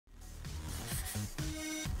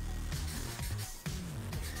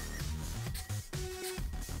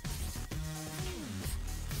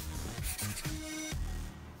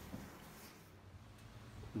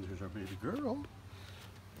baby girl.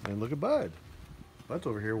 And look at Bud. Bud's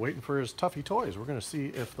over here waiting for his Tuffy toys. We're going to see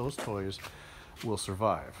if those toys will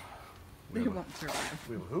survive. They won't survive.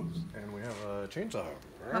 We have hoops and we have a chainsaw.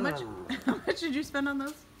 How much did you spend on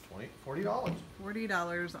those? $40.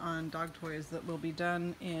 $40 on dog toys that will be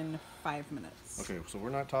done in 5 minutes. Okay, so we're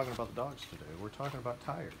not talking about the dogs today. We're talking about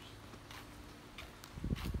tires.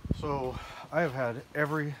 So I have had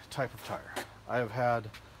every type of tire. I have had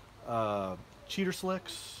cheater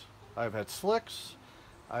slicks. I've had slicks.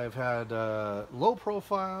 I've had low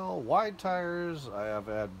profile wide tires. I have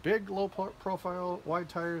had big low profile wide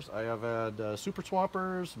tires. I have had super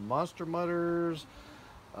swampers, monster mudders,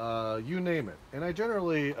 you name it. And I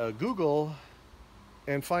generally Google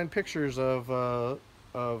and find pictures of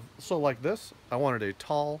so like this. I wanted a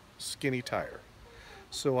tall, skinny tire.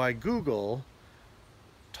 So I Google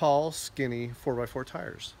tall, skinny 4x4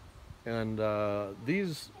 tires. And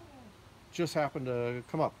these just happen to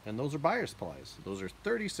come up, and those are bias plies. Those are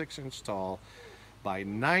 36-inch tall by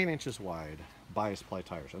 9 inches wide bias ply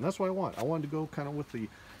tires, and that's what I want. I wanted to go kind of with the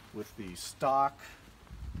stock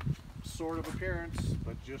sort of appearance,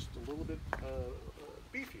 but just a little bit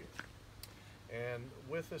beefier. And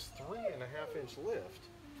with this 3.5-inch lift,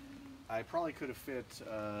 I probably could have fit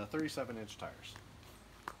 37-inch tires.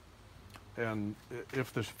 And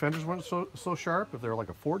if the fenders weren't so sharp, if they're like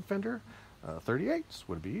a Ford fender, 38s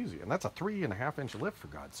would be easy. And that's a 3.5-inch lift, for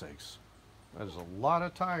God's sakes. That is a lot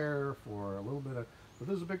of tire for a little bit of, but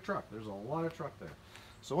this is a big truck. There's a lot of truck there.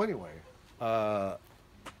 So anyway, I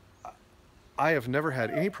have never had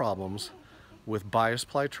any problems with bias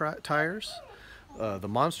ply tires. The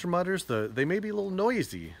monster mudders, they may be a little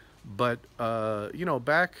noisy, but you know,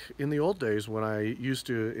 back in the old days when I used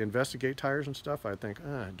to investigate tires and stuff, I think,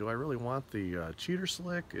 do I really want the cheater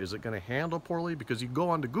slick? Is it going to handle poorly? Because you go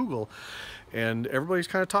onto Google and everybody's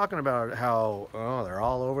kind of talking about how, oh, they're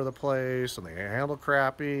all over the place and they handle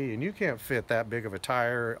crappy, and you can't fit that big of a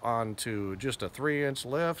tire onto just a 3-inch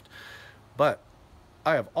lift. But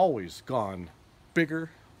I have always gone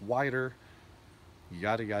bigger, wider,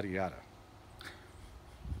 yada yada yada.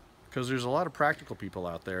 Because there's a lot of practical people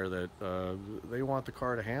out there that they want the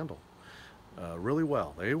car to handle really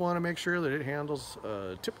well. They want to make sure that it handles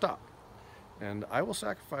tip-top. And I will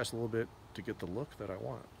sacrifice a little bit to get the look that I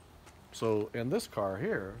want. So in this car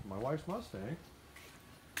here, my wife's Mustang,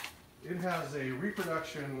 it has a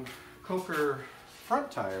reproduction Coker front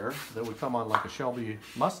tire that would come on like a Shelby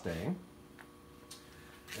Mustang.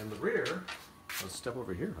 And the rear, let's step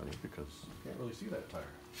over here, honey, because you can't really see that tire.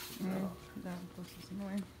 That is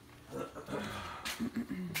annoying.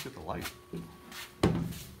 Let's get the light.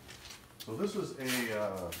 So this is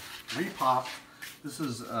a repop. This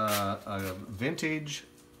is a vintage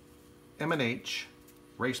M&H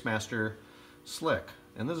Racemaster slick,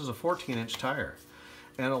 and this is a 14-inch tire.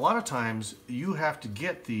 And a lot of times you have to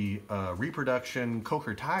get the reproduction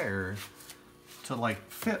Coker tire to like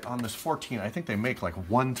fit on this 14. I think they make like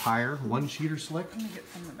one tire, one cheater slick. Let me get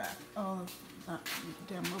from the back. Oh,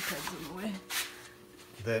 damn moped's in the way.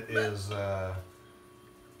 That is the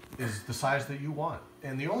size that you want.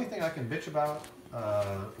 And the only thing I can bitch about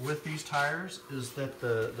with these tires is that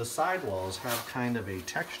the sidewalls have kind of a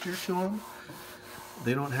texture to them.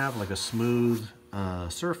 They don't have like a smooth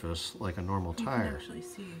surface like a normal tire. You can actually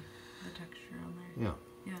see the texture on there. Yeah.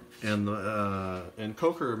 Yeah. And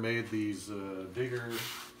Coker made these bigger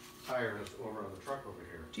tires over on the truck over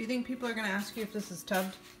here. Do you think people are going to ask you if this is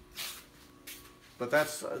tubbed? But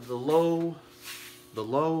that's the low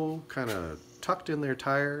kind of tucked in their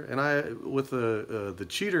tire. And I, with the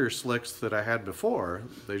cheater slicks that I had before,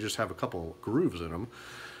 they just have a couple grooves in them.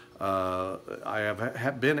 I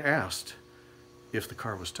have been asked if the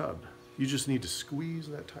car was tubbed. You just need to squeeze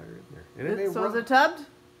that tire in there. And it may So is it tubbed?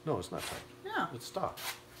 No, it's not tubbed. Yeah. It's stopped.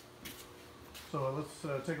 So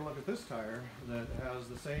let's take a look at this tire that has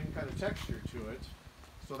the same kind of texture to it.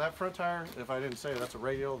 So that front tire, if I didn't say, that's a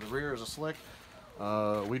radial. The rear is a slick.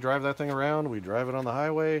 We drive that thing around. We drive it on the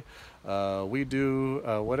highway. We do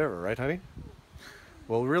whatever, right, honey?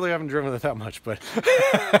 Well, we really haven't driven it that much, but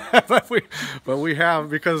but we have,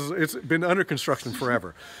 because it's been under construction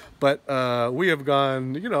forever. But we have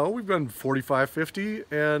gone, you know, we've gone 45, 50,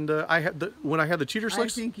 and when I had the cheater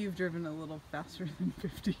slicks. I think you've driven a little faster than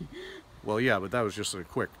 50. Well, yeah, but that was just a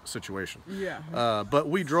quick situation. Yeah. But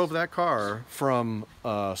we drove that car from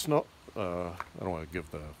snow. I don't want to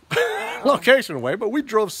give the location away, but we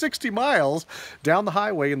drove 60 miles down the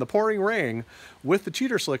highway in the pouring rain with the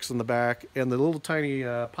cheater slicks in the back and the little tiny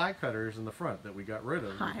pie cutters in the front that we got rid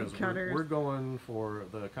of because we're going for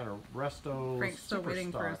the kind of resto. Frank's still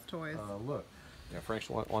waiting for his toys. Look, Yeah, Frank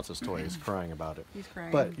wants his toy. He's crying about it. He's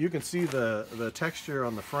crying. But you can see the texture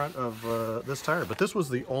on the front of this tire. But this was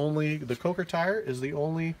the Coker tire is the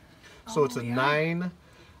only, so it's a 9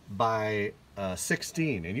 by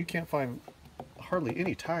 16. And you can't find hardly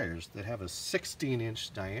any tires that have a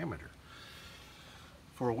 16-inch diameter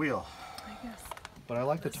for a wheel. I guess. But I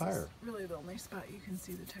like the tire. Is really the only spot you can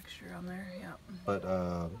see the texture on there. Yeah. But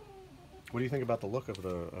what do you think about the look of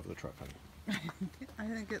the truck, honey? I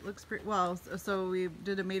think it looks pretty well. So we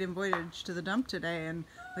did a maiden voyage to the dump today, and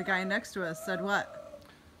the guy next to us said what?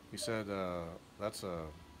 He said, that's a,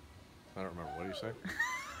 I don't remember, what did he say?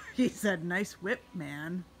 He said, "Nice whip,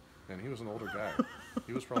 man." And he was an older guy.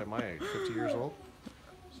 He was probably my age, 50 years old.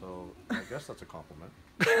 So I guess that's a compliment.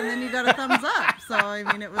 And then you got a thumbs up. So, I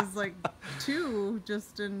mean, it was like 2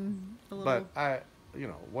 just in a little... But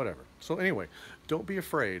whatever. So anyway, don't be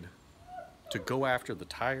afraid to go after the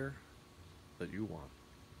tire that you want.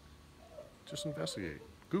 Just investigate.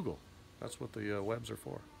 Google. That's what the webs are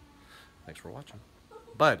for. Thanks for watching.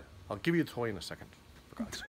 Bud, I'll give you a toy in a second. For God's sake.